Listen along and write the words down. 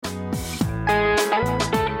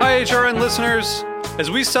HRN listeners.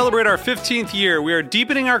 As we celebrate our 15th year, we are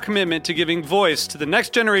deepening our commitment to giving voice to the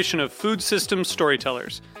next generation of food systems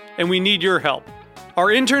storytellers, and we need your help. Our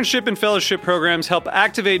internship and fellowship programs help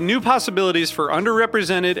activate new possibilities for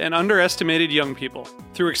underrepresented and underestimated young people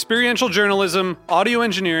through experiential journalism, audio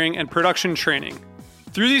engineering, and production training.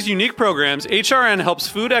 Through these unique programs, HRN helps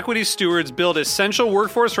food equity stewards build essential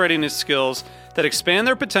workforce readiness skills that expand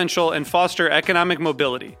their potential and foster economic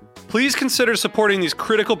mobility. Please consider supporting these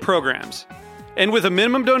critical programs. And with a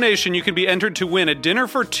minimum donation, you can be entered to win a dinner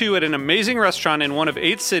for two at an amazing restaurant in one of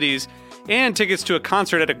 8 cities and tickets to a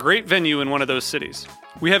concert at a great venue in one of those cities.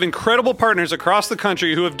 We have incredible partners across the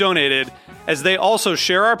country who have donated, as they also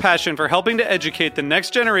share our passion for helping to educate the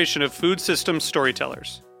next generation of food systems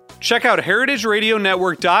storytellers. Check out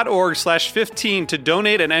heritageradionetwork.org/15 to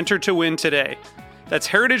donate and enter to win today. That's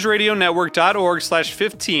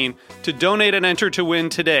heritageradionetwork.org/15 to donate and enter to win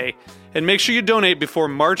today. And make sure you donate before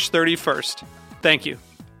March 31st. Thank you.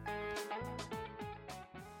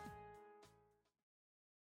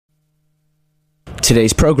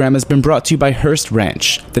 Today's program has been brought to you by Hearst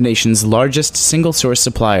Ranch, the nation's largest single-source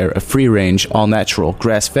supplier of free-range, all-natural,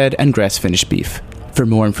 grass-fed, and grass-finished beef. For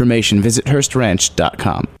more information, visit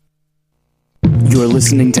HearstRanch.com. You're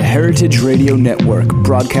listening to Heritage Radio Network,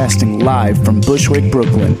 broadcasting live from Bushwick,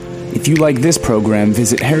 Brooklyn. If you like this program,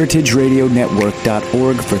 visit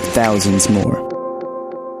heritageradionetwork.org for thousands more.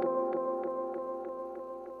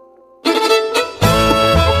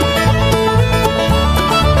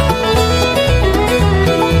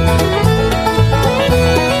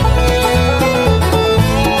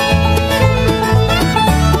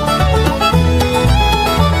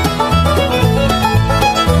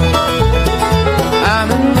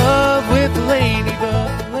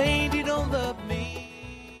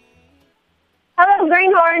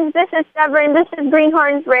 This is Severin. This is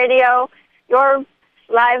Greenhorns Radio, your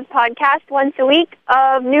live podcast once a week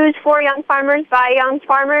of news for young farmers by young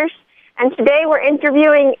farmers. And today we're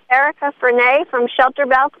interviewing Erica Frenay from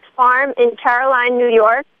Shelterbelt Farm in Caroline, New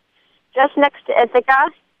York, just next to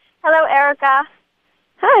Ithaca. Hello, Erica.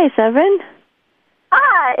 Hi, Severin.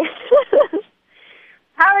 Hi.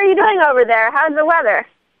 How are you doing over there? How's the weather?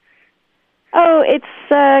 Oh, it's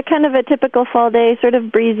kind of a typical fall day, sort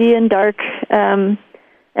of breezy and dark.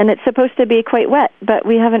 And it's supposed to be quite wet, but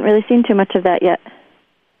we haven't really seen too much of that yet.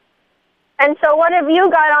 And so what have you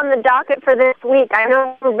got on the docket for this week? I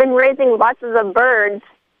know we've been raising lots of birds,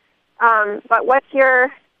 but what's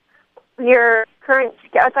your current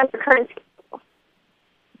schedule?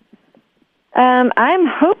 I'm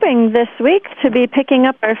hoping this week to be picking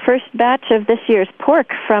up our first batch of this year's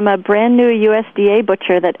pork from a brand new USDA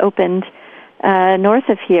butcher that opened north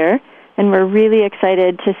of here. And we're really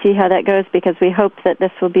excited to see how that goes because we hope that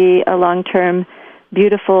this will be a long-term,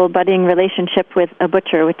 beautiful, budding relationship with a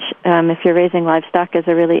butcher, which, if you're raising livestock, is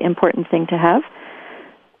a really important thing to have.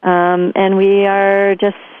 And we are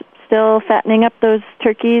just still fattening up those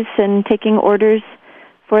turkeys and taking orders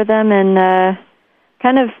for them and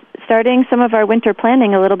kind of starting some of our winter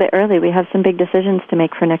planning a little bit early. We have some big decisions to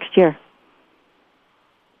make for next year.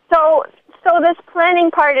 So this planning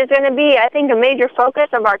part is going to be, I think, a major focus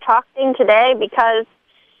of our talking today because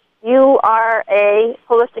you are a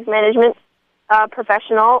holistic management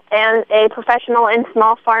professional and a professional in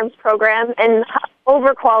small farms program and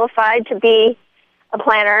overqualified to be a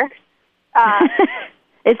planner.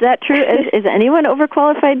 Is that true? Is anyone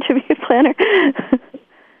overqualified to be a planner?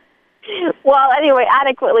 Well, anyway,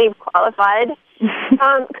 adequately qualified.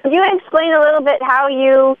 Could you explain a little bit how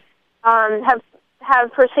you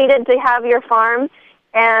have proceeded to have your farm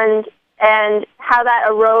and how that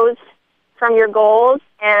arose from your goals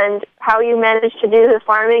and how you managed to do the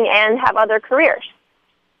farming and have other careers?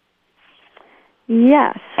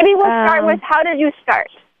 Yes. Maybe we'll start with how did you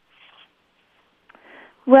start?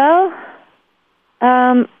 Well,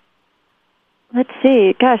 let's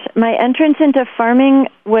see. Gosh, my entrance into farming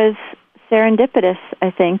was serendipitous,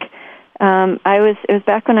 I think. It was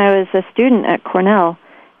back when I was a student at Cornell,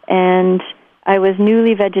 and I was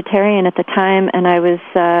newly vegetarian at the time, and I was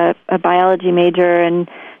a biology major and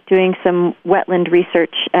doing some wetland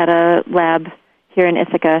research at a lab here in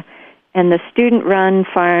Ithaca. And the student-run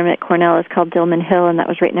farm at Cornell is called Dillman Hill, and that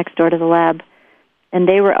was right next door to the lab. And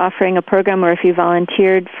they were offering a program where if you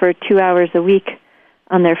volunteered for 2 hours a week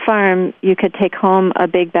on their farm, you could take home a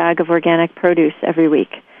big bag of organic produce every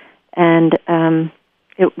week. And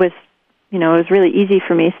it was really easy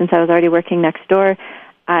for me since I was already working next door.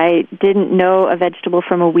 I didn't know a vegetable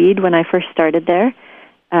from a weed when I first started there,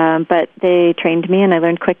 but they trained me and I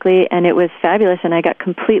learned quickly, and it was fabulous, and I got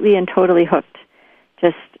completely and totally hooked.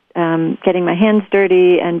 Just getting my hands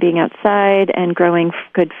dirty and being outside and growing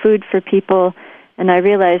good food for people. And I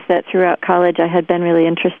realized that throughout college I had been really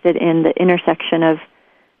interested in the intersection of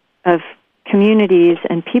communities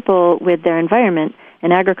and people with their environment,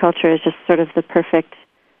 and agriculture is just sort of the perfect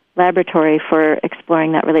laboratory for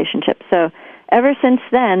exploring that relationship. So ever since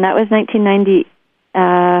then, that was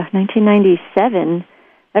 1997,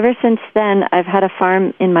 ever since then I've had a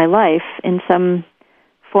farm in my life in some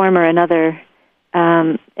form or another,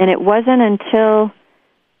 and it wasn't until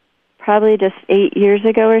probably just 8 years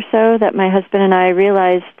ago or so that my husband and I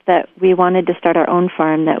realized that we wanted to start our own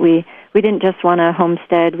farm, that we didn't just want to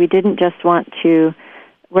homestead, we didn't just want to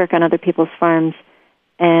work on other people's farms.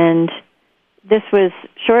 And this was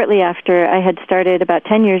shortly after I had started, about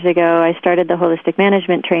 10 years ago, I started the holistic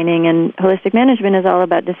management training, and holistic management is all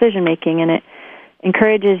about decision making, and it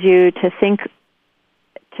encourages you to think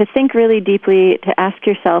really deeply, to ask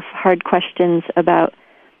yourself hard questions about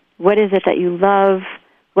what is it that you love,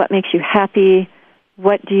 what makes you happy,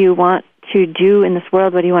 what do you want to do in this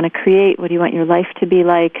world, what do you want to create, what do you want your life to be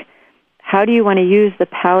like, how do you want to use the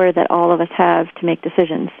power that all of us have to make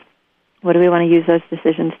decisions, what do we want to use those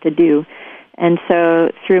decisions to do. And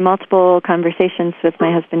so through multiple conversations with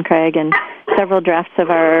my husband Craig and several drafts of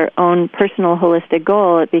our own personal holistic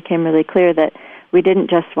goal, it became really clear that we didn't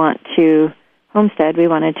just want to homestead, we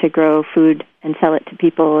wanted to grow food and sell it to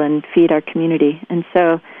people and feed our community. And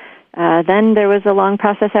so then there was a long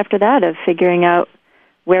process after that of figuring out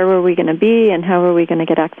where were we going to be and how were we going to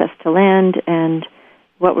get access to land and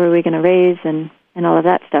what were we going to raise and all of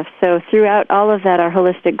that stuff. So throughout all of that, our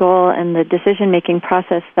holistic goal and the decision-making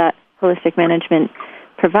process that holistic management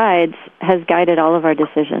provides has guided all of our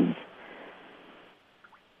decisions.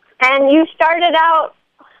 And you started out,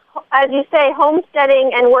 as you say,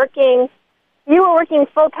 homesteading and working. You were working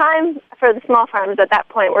full-time for the small farms at that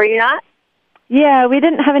point, were you not? Yeah, we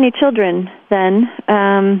didn't have any children then,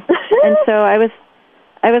 and so I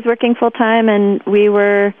was working full-time, and we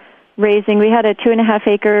were raising. We had a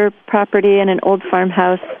 2.5-acre property and an old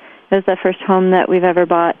farmhouse. It was the first home that we've ever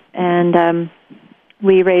bought, and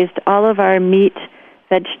we raised all of our meat,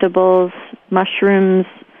 vegetables, mushrooms,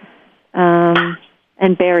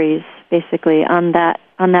 and berries, basically, on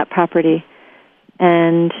that property,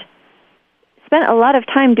 and spent a lot of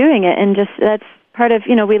time doing it, and just that's part of,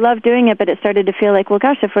 we love doing it, but it started to feel like, well,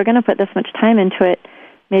 gosh, if we're going to put this much time into it,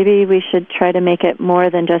 maybe we should try to make it more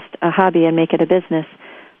than just a hobby and make it a business,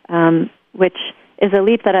 which is a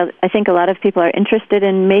leap that I think a lot of people are interested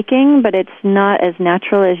in making, but it's not as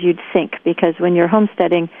natural as you'd think, because when you're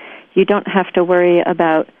homesteading, you don't have to worry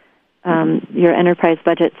about your enterprise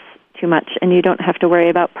budgets too much, and you don't have to worry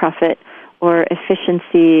about profit or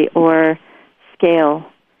efficiency or scale.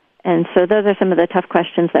 And so those are some of the tough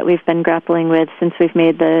questions that we've been grappling with since we've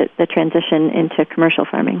made the transition into commercial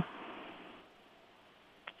farming.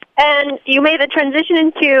 And you made the transition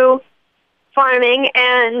into farming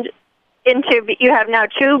and you have now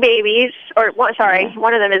 2 babies,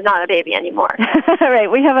 one of them is not a baby anymore.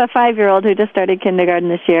 Right, we have a 5-year-old who just started kindergarten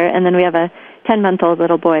this year, and then we have a 10-month-old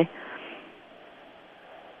little boy.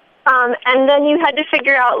 And then you had to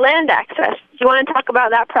figure out land access. Do you want to talk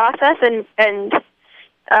about that process and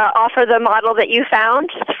offer the model that you found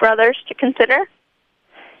for others to consider?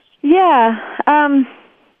 Yeah. I'm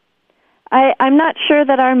not sure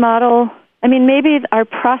that our model, maybe our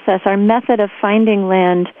process, our method of finding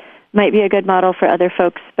land might be a good model for other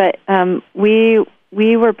folks, but we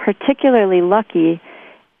were particularly lucky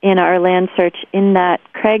in our land search in that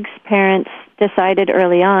Craig's parents decided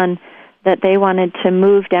early on that they wanted to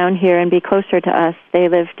move down here and be closer to us. They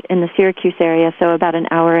lived in the Syracuse area, so about an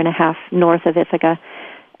hour and a half north of Ithaca.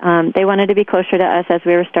 They wanted to be closer to us as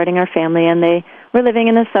we were starting our family, and they were living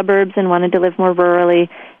in the suburbs and wanted to live more rurally,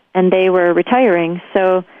 and they were retiring.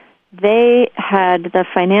 So they had the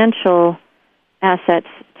financial assets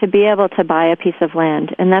to be able to buy a piece of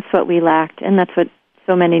land, and that's what we lacked, and that's what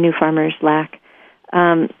so many new farmers lack.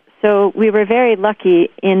 So we were very lucky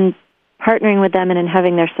in partnering with them and in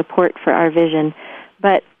having their support for our vision.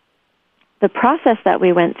 But the process that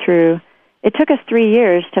we went through, it took us 3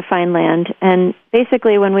 years to find land, and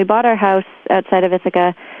basically when we bought our house outside of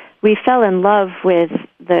Ithaca, we fell in love with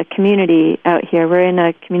the community out here. We're in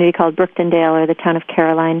a community called Brooktondale, or the town of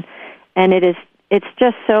Caroline, and it's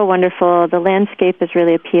just so wonderful. The landscape is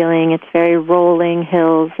really appealing. It's very rolling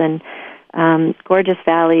hills and gorgeous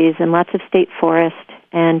valleys and lots of state forest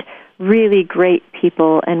and really great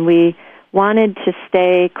people, and we wanted to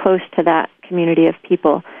stay close to that community of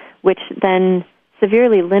people, which then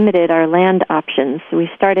severely limited our land options. So we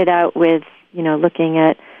started out with, looking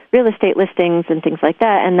at real estate listings and things like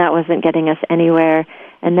that, and that wasn't getting us anywhere.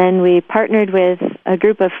 And then we partnered with a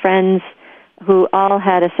group of friends who all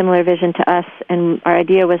had a similar vision to us, and our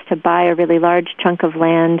idea was to buy a really large chunk of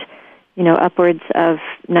land, upwards of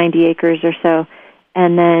 90 acres or so,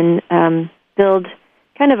 and then build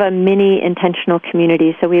kind of a mini intentional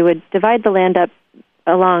community. So we would divide the land up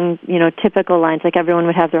along, typical lines, like everyone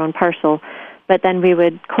would have their own parcel, but then we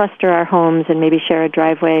would cluster our homes and maybe share a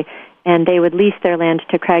driveway, and they would lease their land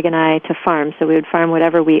to Craig and I to farm. So we would farm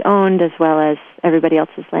whatever we owned as well as everybody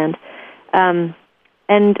else's land.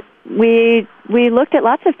 And we looked at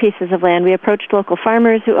lots of pieces of land. We approached local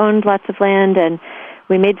farmers who owned lots of land, and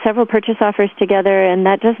we made several purchase offers together, and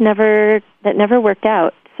that never worked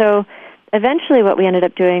out. So eventually what we ended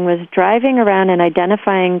up doing was driving around and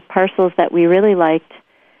identifying parcels that we really liked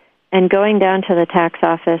and going down to the tax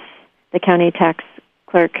office, the county tax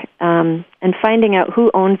clerk, and finding out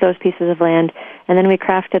who owned those pieces of land. And then we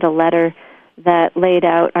crafted a letter that laid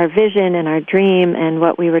out our vision and our dream and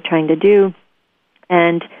what we were trying to do,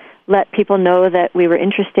 and let people know that we were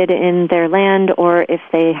interested in their land, or if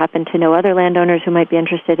they happened to know other landowners who might be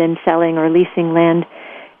interested in selling or leasing land.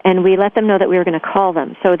 And we let them know that we were going to call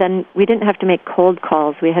them. So then we didn't have to make cold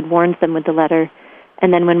calls. We had warned them with the letter.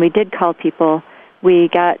 And then when we did call people, we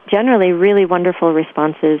got generally really wonderful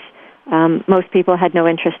responses. Most people had no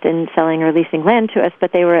interest in selling or leasing land to us,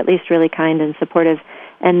 but they were at least really kind and supportive.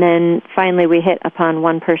 And then finally we hit upon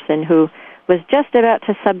one person who was just about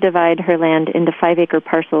to subdivide her land into 5-acre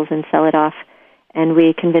parcels and sell it off. And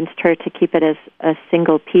we convinced her to keep it as a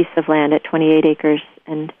single piece of land at 28 acres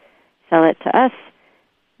and sell it to us.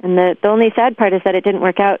 And the only sad part is that it didn't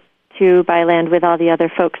work out to buy land with all the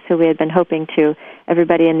other folks who we had been hoping to.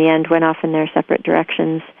 Everybody in the end went off in their separate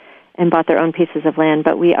directions and bought their own pieces of land.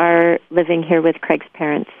 But we are living here with Craig's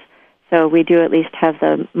parents, so we do at least have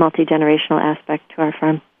the multi-generational aspect to our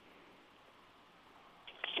farm.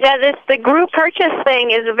 Yeah, the group purchase thing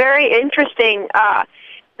is very interesting.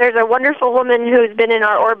 There's a wonderful woman who's been in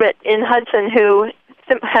our orbit in Hudson who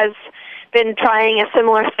has been trying a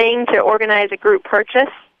similar thing to organize a group purchase.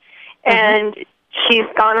 And she's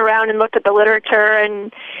gone around and looked at the literature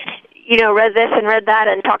and, read this and read that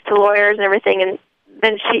and talked to lawyers and everything. And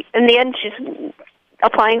then in the end, she's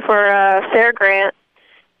applying for a fair grant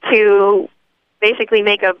to basically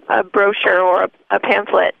make a brochure or a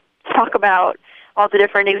pamphlet to talk about all the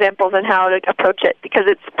different examples and how to approach it, because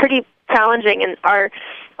it's pretty challenging, and our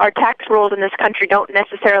tax rules in this country don't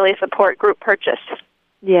necessarily support group purchase.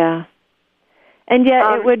 Yeah. And yet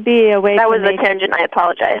it would be a way that to was a tangent, I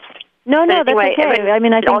apologize. No, but anyway, that's okay. I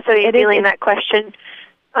think also feeling that question,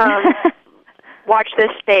 watch this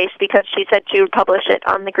space, because she said she would publish it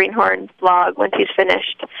on the Greenhorn blog when she's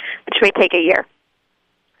finished, which may take a year.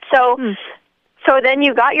 So then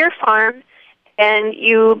you got your farm, and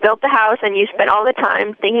you built the house, and you spent all the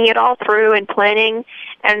time thinking it all through and planning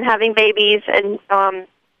and having babies and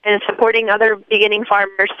supporting other beginning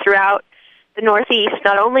farmers throughout the Northeast,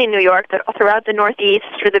 not only in New York, but throughout the Northeast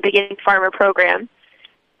through the Beginning Farmer Program.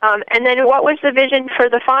 And then what was the vision for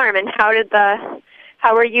the farm, and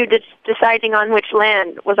how were you deciding on which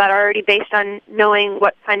land? Was that already based on knowing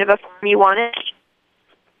what kind of a farm you wanted?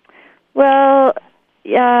 Well,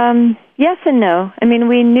 yes and no. I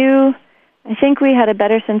mean, I think we had a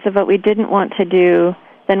better sense of what we didn't want to do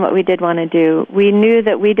than what we did want to do. We knew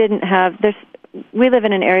that we didn't have, we live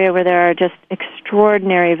in an area where there are just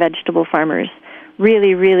extraordinary vegetable farmers,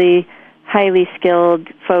 really, really highly skilled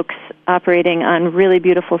folks operating on really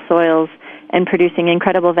beautiful soils and producing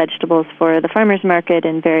incredible vegetables for the farmers market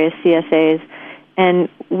and various CSAs. And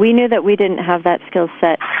we knew that we didn't have that skill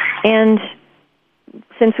set. And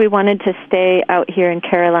since we wanted to stay out here in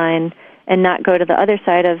Caroline and not go to the other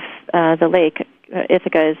side of the lake,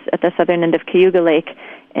 Ithaca is at the southern end of Cayuga Lake,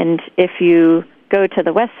 and if you go to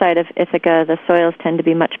the west side of Ithaca, the soils tend to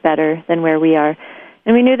be much better than where we are.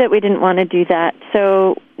 And we knew that we didn't want to do that,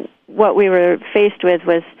 so what we were faced with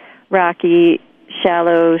was rocky,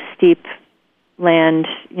 shallow, steep land,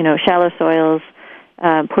 shallow soils,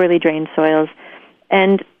 poorly drained soils.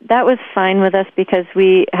 And that was fine with us because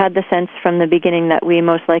we had the sense from the beginning that we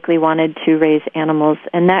most likely wanted to raise animals,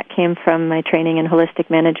 and that came from my training in holistic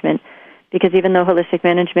management, because even though holistic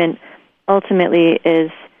management ultimately is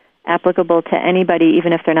applicable to anybody,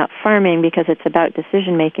 even if they're not farming, because it's about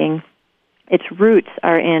decision-making, its roots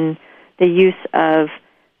are in the use of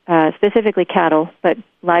specifically cattle, but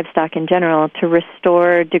livestock in general, to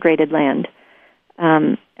restore degraded land.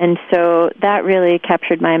 And so that really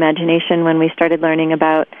captured my imagination when we started learning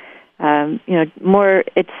about, more.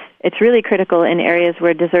 It's really critical in areas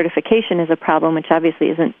where desertification is a problem, which obviously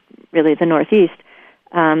isn't really the Northeast,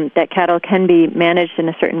 that cattle can be managed in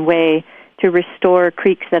a certain way to restore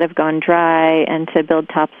creeks that have gone dry and to build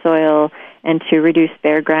topsoil and to reduce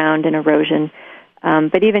bare ground and erosion.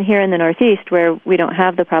 But even here in the Northeast, where we don't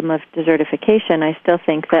have the problem of desertification, I still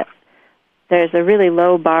think that there's a really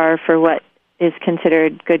low bar for what is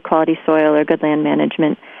considered good quality soil or good land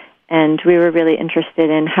management. And we were really interested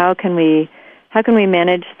in how can we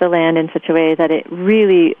manage the land in such a way that it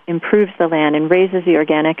really improves the land and raises the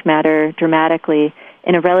organic matter dramatically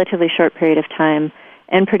in a relatively short period of time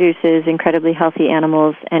and produces incredibly healthy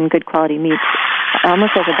animals and good quality meats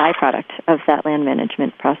almost as a byproduct of that land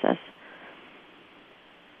management process.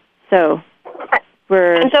 So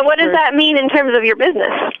And so what does that mean in terms of your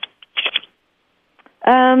business?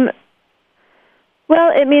 Well,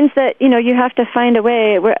 it means that, you have to find a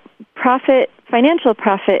way where financial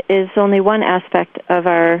profit is only one aspect of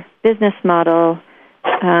our business model.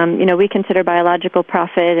 We consider biological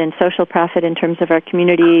profit and social profit in terms of our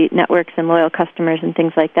community networks and loyal customers and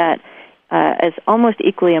things like that as almost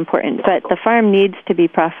equally important. But the farm needs to be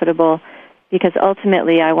profitable because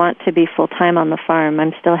ultimately I want to be full-time on the farm.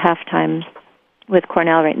 I'm still half-time with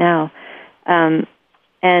Cornell right now.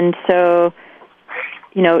 And so,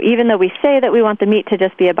 even though we say that we want the meat to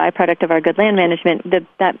just be a byproduct of our good land management,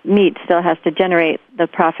 that meat still has to generate the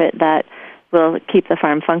profit that will keep the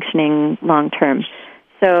farm functioning long-term.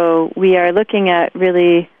 So we are looking at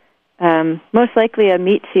really most likely a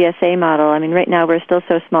meat CSA model. I mean, right now we're still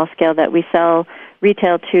so small-scale that we sell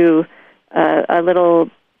retail to a little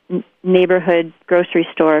neighborhood grocery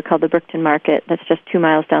store called the Brookton Market that's just 2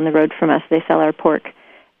 miles down the road from us. They sell our pork.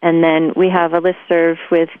 And then we have a listserv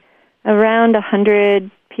with around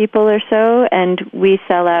 100 people or so, and we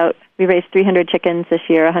raised 300 chickens this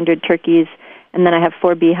year, 100 turkeys, and then I have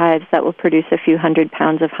 4 beehives that will produce a few hundred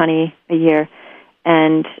pounds of honey a year.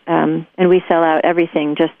 And we sell out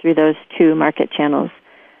everything just through those 2 market channels.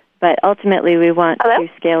 But ultimately we want to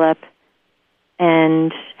scale up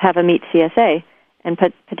and have a meat CSA and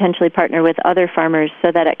potentially partner with other farmers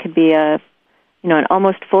so that it could be an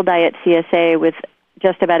almost full diet CSA with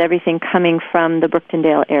just about everything coming from the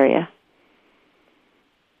Brooktondale area.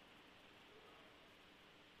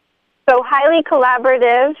 So highly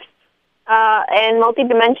collaborative and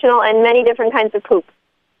multidimensional and many different kinds of poop.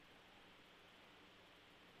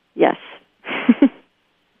 Yes.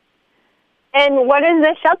 And what is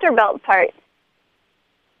the Shelterbelt part?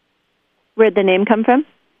 Where'd the name come from?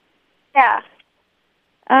 Yeah.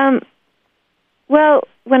 Well,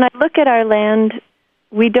 when I look at our land,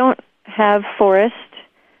 we don't have forest,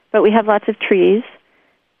 but we have lots of trees.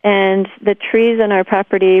 And the trees on our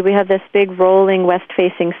property, we have this big rolling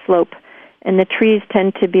west-facing slope, and the trees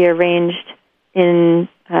tend to be arranged in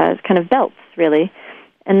kind of belts, really.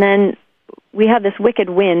 And then we have this wicked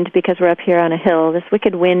wind because we're up here on a hill, this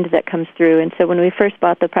wicked wind that comes through. And so when we first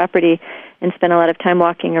bought the property and spent a lot of time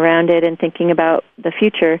walking around it and thinking about the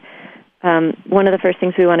future, one of the first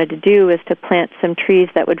things we wanted to do was to plant some trees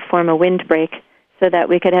that would form a windbreak so that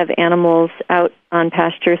we could have animals out on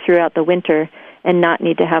pasture throughout the winter and not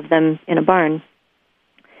need to have them in a barn.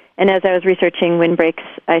 And as I was researching windbreaks,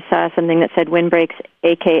 I saw something that said windbreaks,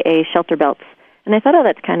 a.k.a. Shelterbelts. And I thought,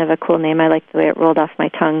 that's kind of a cool name. I liked the way it rolled off my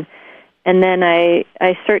tongue. And then I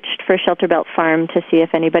searched for Shelterbelt Farm to see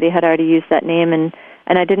if anybody had already used that name, and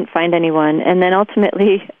I didn't find anyone. And then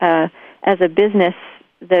ultimately, as a business,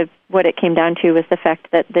 what it came down to was the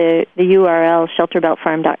fact that the URL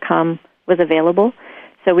shelterbeltfarm.com was available.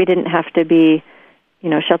 So we didn't have to be,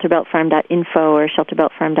 shelterbeltfarm.info or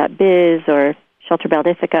shelterbeltfarm.biz or Shelterbelt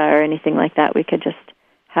Ithaca or anything like that. We could just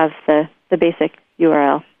have the basic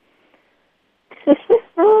URL.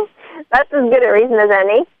 That's as good a reason as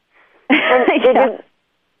any.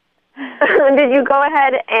 Did you go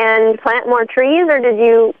ahead and plant more trees, or did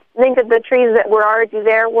you think that the trees that were already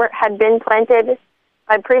there had been planted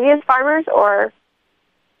by previous farmers, or?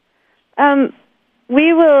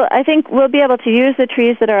 I think we'll be able to use the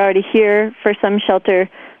trees that are already here for some shelter,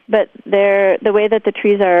 but the way that the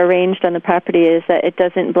trees are arranged on the property is that it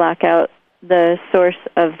doesn't block out the source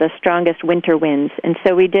of the strongest winter winds. And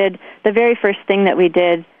so the very first thing that we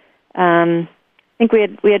did, I think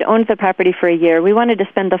we had owned the property for a year. We wanted to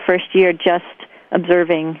spend the first year just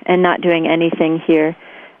observing and not doing anything here.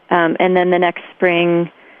 And then the next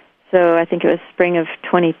spring, so I think it was spring of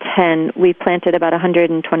 2010, we planted about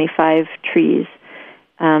 125 trees.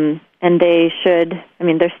 And they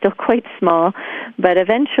they're still quite small, but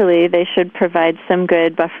eventually they should provide some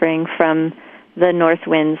good buffering from the north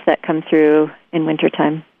winds that come through in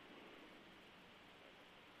wintertime.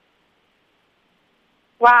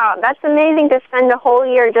 Wow, that's amazing to spend a whole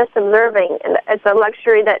year just observing. It's a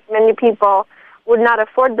luxury that many people would not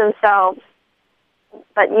afford themselves.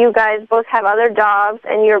 but you guys both have other jobs,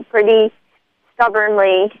 and you're pretty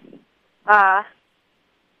stubbornly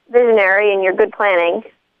visionary, and you're good planning.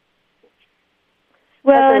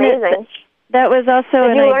 Well, that's amazing. That was also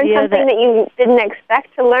Did you learn something that you didn't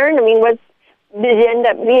expect to learn? I mean, did it end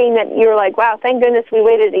up being that you were like, wow, thank goodness we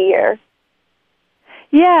waited a year?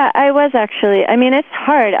 Yeah, I was actually. I mean, it's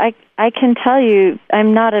hard. I can tell you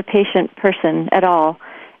I'm not a patient person at all.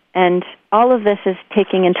 And all of this is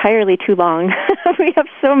taking entirely too long. we have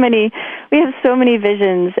so many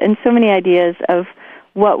visions and so many ideas of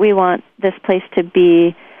what we want this place to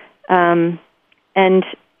be. And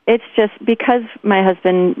it's just because my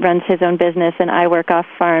husband runs his own business and I work off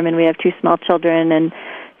farm and we have 2 small children and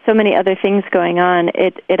so many other things going on,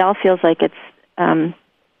 it all feels like it's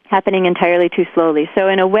happening entirely too slowly. So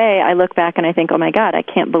in a way, I look back and I think, oh my God, I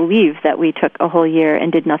can't believe that we took a whole year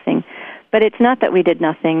and did nothing. But it's not that we did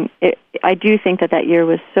nothing. I do think that year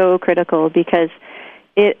was so critical because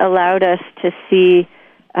it allowed us to see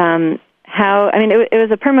how, I mean, it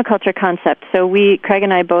was a permaculture concept. So Craig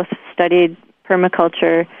and I both studied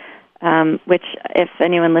permaculture, which if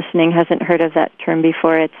anyone listening hasn't heard of that term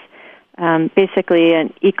before, it's basically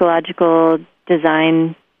an ecological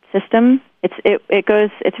design system.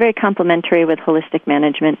 It's very complementary with holistic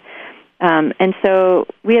management. And so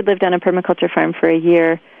we had lived on a permaculture farm for a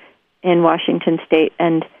year in Washington State,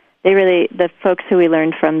 and the folks who we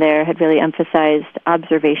learned from there had really emphasized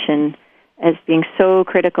observation as being so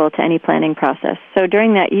critical to any planning process. So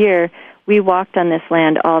during that year, we walked on this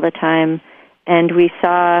land all the time, and we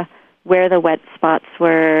saw where the wet spots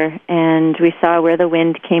were, and we saw where the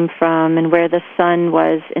wind came from, and where the sun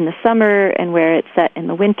was in the summer, and where it set in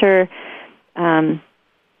the winter.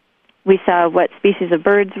 We saw what species of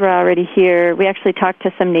birds were already here. We actually talked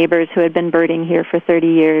to some neighbors who had been birding here for 30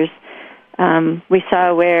 years. We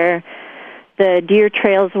saw where the deer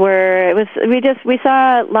trails were. We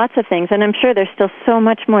saw lots of things, and I'm sure there's still so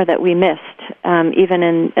much more that we missed,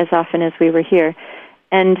 even as often as we were here.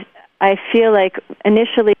 And I feel like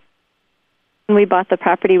initially when we bought the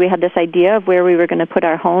property, we had this idea of where we were going to put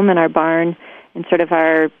our home and our barn and sort of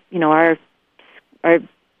our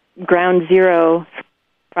ground zero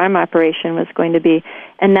farm operation was going to be,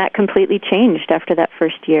 and that completely changed after that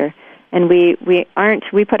first year. And we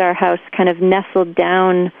put our house kind of nestled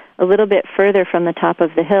down a little bit further from the top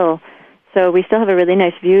of the hill. So we still have a really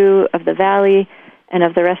nice view of the valley and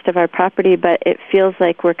of the rest of our property, but it feels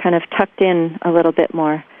like we're kind of tucked in a little bit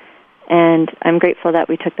more. And I'm grateful that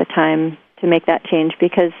we took the time to make that change,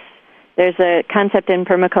 because there's a concept in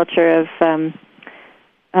permaculture of,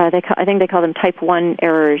 I think they call them type 1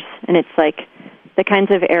 errors, and it's like the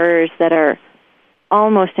kinds of errors that are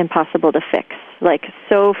almost impossible to fix, like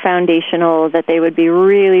so foundational that they would be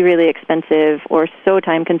really, really expensive or so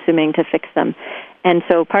time-consuming to fix them. And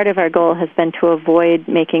so part of our goal has been to avoid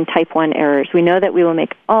making type 1 errors. We know that we will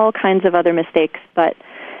make all kinds of other mistakes, but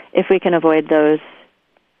if we can avoid those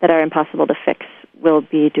that are impossible to fix, we'll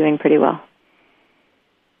be doing pretty well.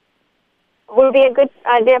 Would be a good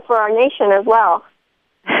idea for our nation as well.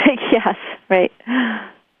 Yes, right.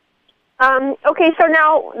 Okay, so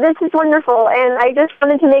now this is wonderful, and I just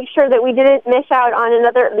wanted to make sure that we didn't miss out on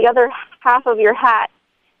the other half of your hat,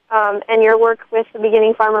 and your work with the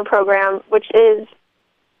Beginning Farmer Program, which is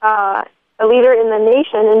a leader in the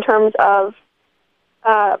nation in terms of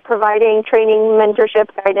providing training, mentorship,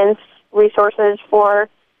 guidance, resources for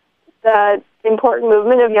the important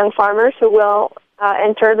movement of young farmers who will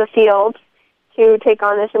enter the field to take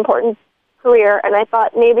on this important career. And I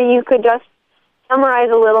thought maybe you could just summarize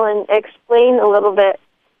a little and explain a little bit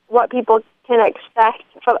what people can expect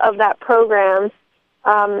of that program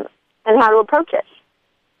and how to approach it.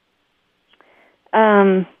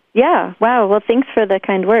 Yeah, wow. Well, thanks for the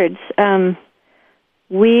kind words.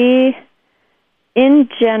 We, in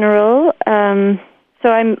general, so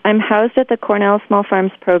I'm housed at the Cornell Small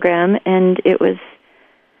Farms Program, and it was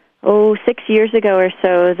 6 years ago or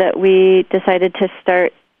so that we decided to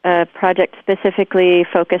start a project specifically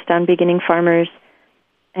focused on beginning farmers.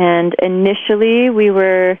 And initially, we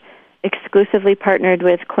were exclusively partnered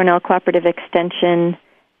with Cornell Cooperative Extension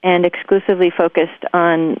and exclusively focused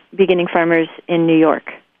on beginning farmers in New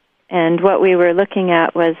York. And what we were looking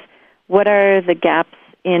at was, what are the gaps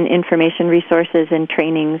in information resources and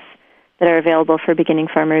trainings that are available for beginning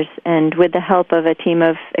farmers? And with the help of a team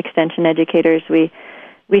of extension educators, we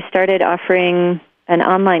started offering an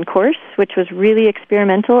online course, which was really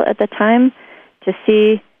experimental at the time, to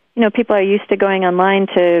see, people are used to going online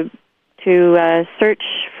to search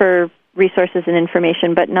for resources and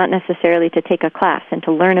information, but not necessarily to take a class and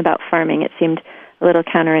to learn about farming. It seemed a little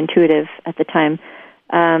counterintuitive at the time.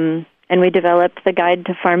 And And we developed the Guide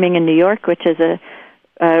to Farming in New York, which is a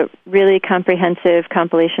really comprehensive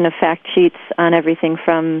compilation of fact sheets on everything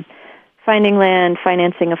from finding land,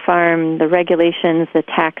 financing a farm, the regulations, the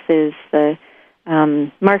taxes, the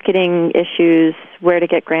marketing issues, where to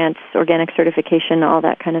get grants, organic certification, all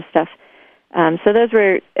that kind of stuff. So those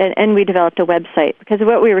were, and we developed a website, because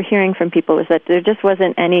what we were hearing from people was that there just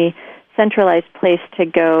wasn't any centralized place to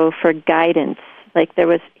go for guidance. Like, there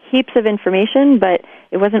was heaps of information, but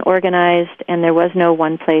it wasn't organized, and there was no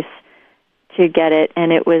one place to get it.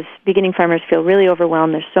 And it was, beginning farmers feel really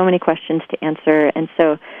overwhelmed. There's so many questions to answer, and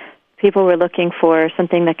so people were looking for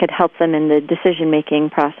something that could help them in the decision-making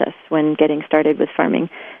process when getting started with farming.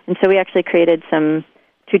 And so we actually created some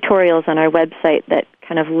tutorials on our website that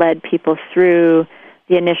kind of led people through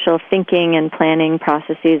the initial thinking and planning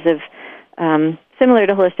processes of, similar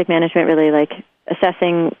to holistic management, really, like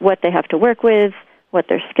assessing what they have to work with, what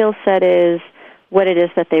their skill set is, what it is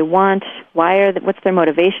that they want, what's their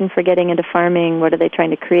motivation for getting into farming, what are they trying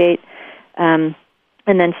to create, and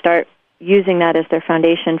then start using that as their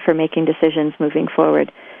foundation for making decisions moving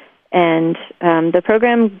forward. And the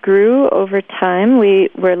program grew over time. We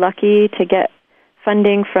were lucky to get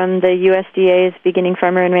funding from the USDA's Beginning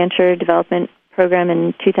Farmer and Rancher Development Program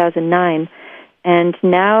in 2009. And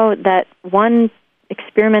now that one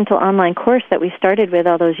experimental online course that we started with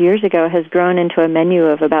all those years ago has grown into a menu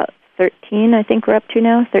of about 13, I think we're up to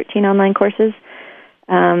now, 13 online courses.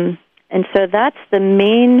 And so that's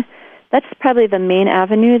probably the main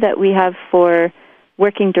avenue that we have for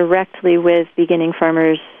working directly with beginning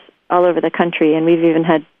farmers all over the country. And we've even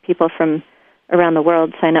had people from around the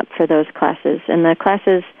world sign up for those classes. And the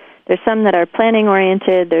classes, there's some that are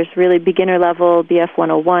planning-oriented. There's really beginner-level BF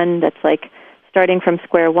 101 that's like starting from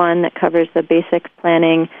square one, that covers the basic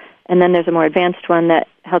planning. And then there's a more advanced one that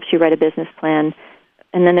helps you write a business plan.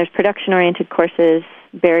 And then there's production-oriented courses,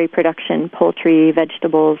 berry production, poultry,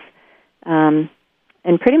 vegetables, and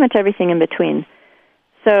pretty much everything in between.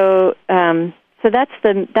 So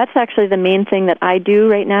that's actually the main thing that I do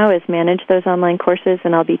right now, is manage those online courses,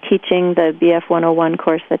 and I'll be teaching the BF 101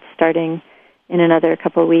 course that's starting in another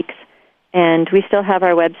couple of weeks. And we still have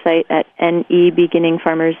our website at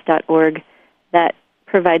nebeginningfarmers.org that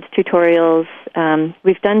provides tutorials.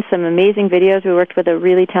 We've done some amazing videos. We worked with a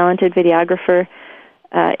really talented videographer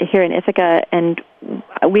here in Ithaca, and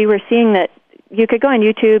we were seeing that you could go on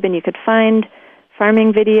YouTube and you could find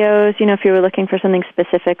farming videos, if you were looking for something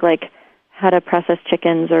specific like how to process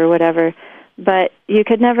chickens or whatever, but you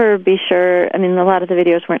could never be sure. I mean, a lot of the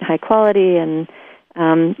videos weren't high quality and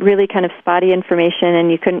really kind of spotty information,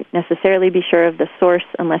 and you couldn't necessarily be sure of the source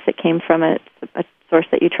unless it came from a source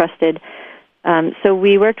that you trusted. So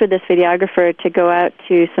we worked with this videographer to go out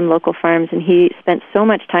to some local farms, and he spent so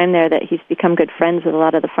much time there that he's become good friends with a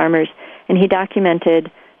lot of the farmers, and he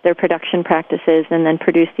documented their production practices and then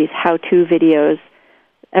produced these how-to videos,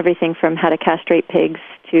 everything from how to castrate pigs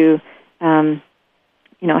to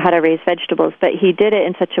how to raise vegetables. But he did it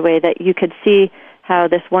in such a way that you could see how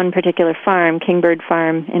this one particular farm, Kingbird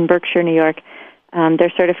Farm in Berkshire, New York,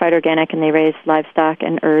 they're certified organic and they raise livestock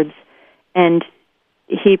and herbs. And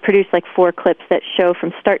he produced like 4 clips that show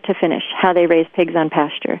from start to finish how they raise pigs on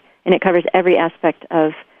pasture. And it covers every aspect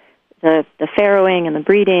of the farrowing and the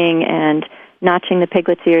breeding and notching the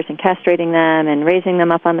piglets' ears and castrating them and raising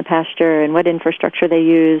them up on the pasture and what infrastructure they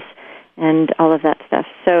use and all of that stuff.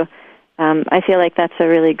 So I feel like that's a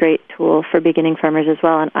really great tool for beginning farmers as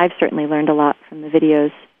well, and I've certainly learned a lot from the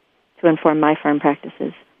videos to inform my farm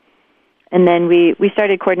practices. And then we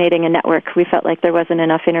started coordinating a network. We felt like there wasn't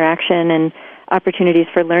enough interaction and opportunities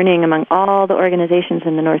for learning among all the organizations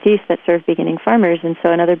in the Northeast that serve beginning farmers, and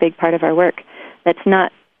so another big part of our work that's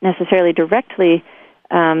not necessarily directly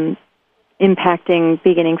impacting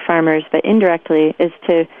beginning farmers, but indirectly, is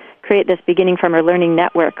to create this beginning farmer learning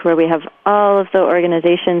network where we have all of the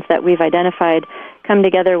organizations that we've identified come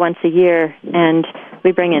together once a year, and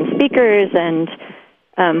we bring in speakers and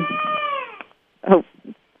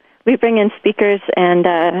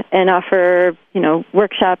offer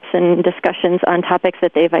workshops and discussions on topics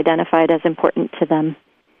that they've identified as important to them.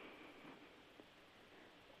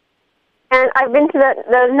 And I've been to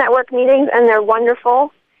those network meetings, and they're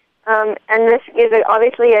wonderful. And this is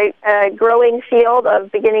obviously a growing field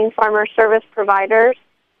of beginning farmer service providers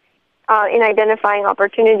in identifying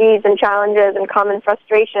opportunities and challenges and common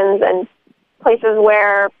frustrations and places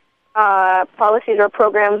where policies or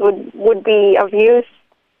programs would be of use,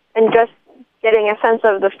 and just getting a sense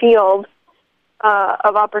of the field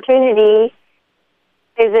of opportunity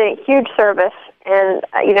is a huge service. And,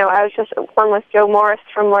 I was just on with Joe Morris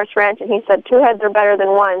from Morris Ranch, and he said 2 heads are better than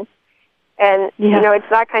one. And, it's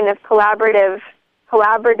that kind of collaborative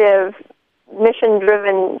collaborative,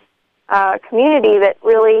 mission-driven community that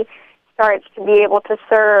really starts to be able to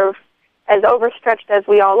serve, as overstretched as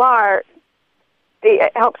we all are.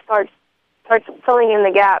 It helps starts filling in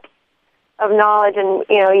the gaps of knowledge, and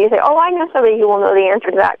you say, "Oh, I know somebody who will know the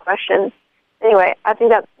answer to that question." Anyway, I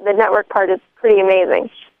think that the network part is pretty amazing.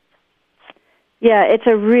 Yeah, it's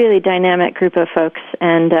a really dynamic group of folks,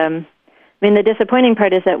 and the disappointing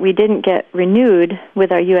part is that we didn't get renewed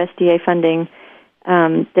with our USDA funding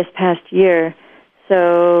this past year.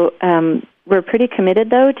 So we're pretty committed,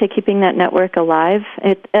 though, to keeping that network alive.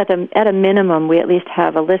 At a minimum, we at least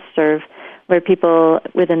have a listserv where people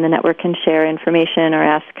within the network can share information or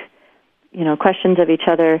ask, questions of each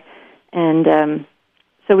other, and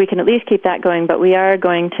so we can at least keep that going. But we are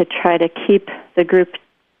going to try to keep the group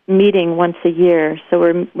meeting once a year. So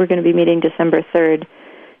we're going to be meeting December 3rd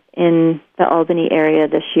in the Albany area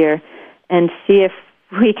this year, and see if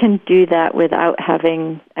we can do that without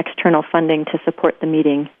having external funding to support the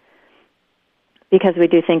meeting. Because we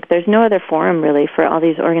do think there's no other forum, really, for all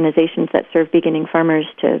these organizations that serve beginning farmers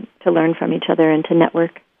to learn from each other and to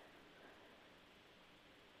network.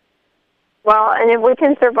 Well, and if we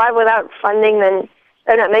can survive without funding, then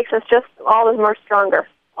that makes us just all the more stronger,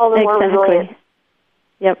 all the more resilient.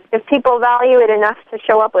 Yep. If people value it enough to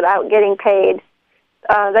show up without getting paid,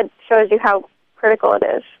 that shows you how critical it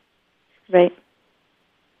is. Right.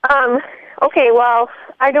 Okay, well,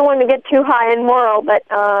 I don't want to get too high in moral, but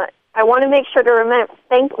I want to make sure to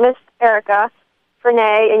thank Miss Erica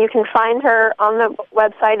Frenay, and you can find her on the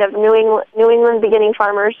website of New England Beginning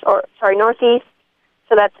Farmers, Northeast,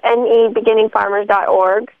 so that's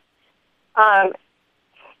nebeginningfarmers.org.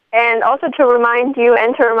 And also to remind you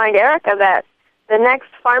and to remind Erica that the next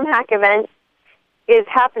Farm Hack event is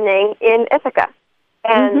happening in Ithaca.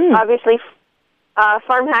 And obviously,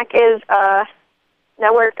 Farm Hack is a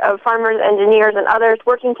network of farmers, engineers, and others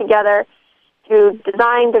working together to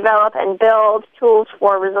design, develop, and build tools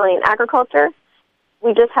for resilient agriculture.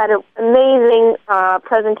 We just had an amazing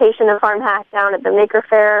presentation of Farm Hack down at the Maker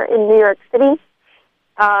Fair in New York City,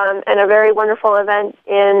 and a very wonderful event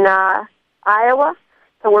in Iowa.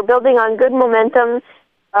 So we're building on good momentum.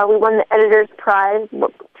 We won the Editor's Prize, 2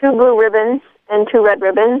 blue ribbons and 2 red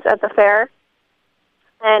ribbons at the fair,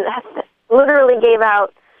 and literally gave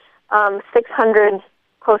out 600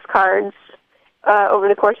 postcards over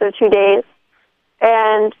the course of 2 days.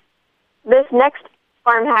 And this next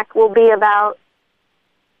Farm Hack will be about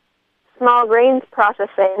small grains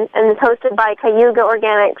processing, and it's hosted by Cayuga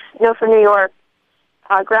Organics, Nofa New York,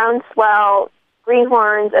 Groundswell,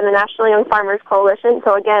 Greenhorns, and the National Young Farmers Coalition.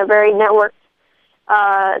 So again, a very networked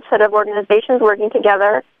set of organizations working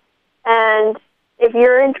together. And if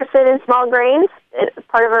you're interested in small grains, it's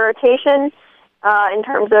part of a rotation in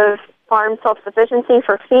terms of farm self-sufficiency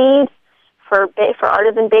for feed, for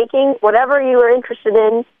artisan baking, whatever you are interested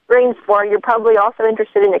in grains for, you're probably also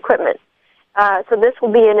interested in equipment. So this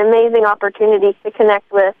will be an amazing opportunity to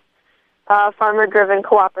connect with farmer-driven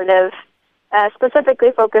cooperative,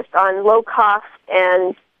 specifically focused on low cost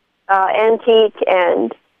and antique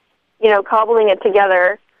and, cobbling it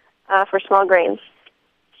together for small grains.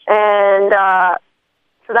 And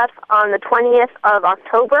so that's on the 20th of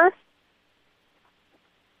October.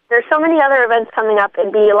 There's so many other events coming up,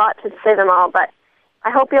 it'd be a lot to say them all, but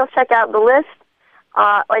I hope you'll check out the list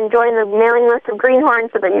and join the mailing list of Greenhorn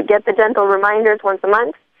so that you get the gentle reminders once a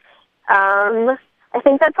month. I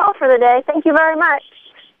think that's all for the day. Thank you very much.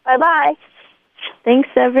 Bye-bye. Thanks,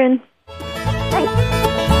 Severin. Thanks.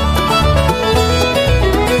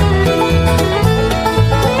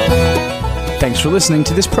 Thanks for listening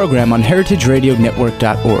to this program on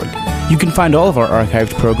heritageradionetwork.org. You can find all of our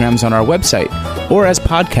archived programs on our website or as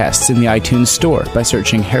podcasts in the iTunes Store by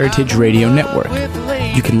searching Heritage Radio Network.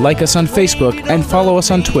 You can like us on Facebook and follow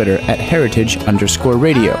us on Twitter at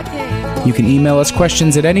 @heritage_radio. You can email us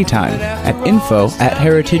questions at any time at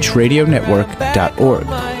info@heritageradionetwork.org.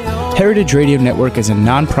 Heritage Radio Network is a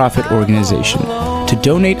non-profit organization. To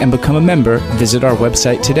donate and become a member, visit our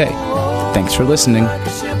website today. Thanks for listening.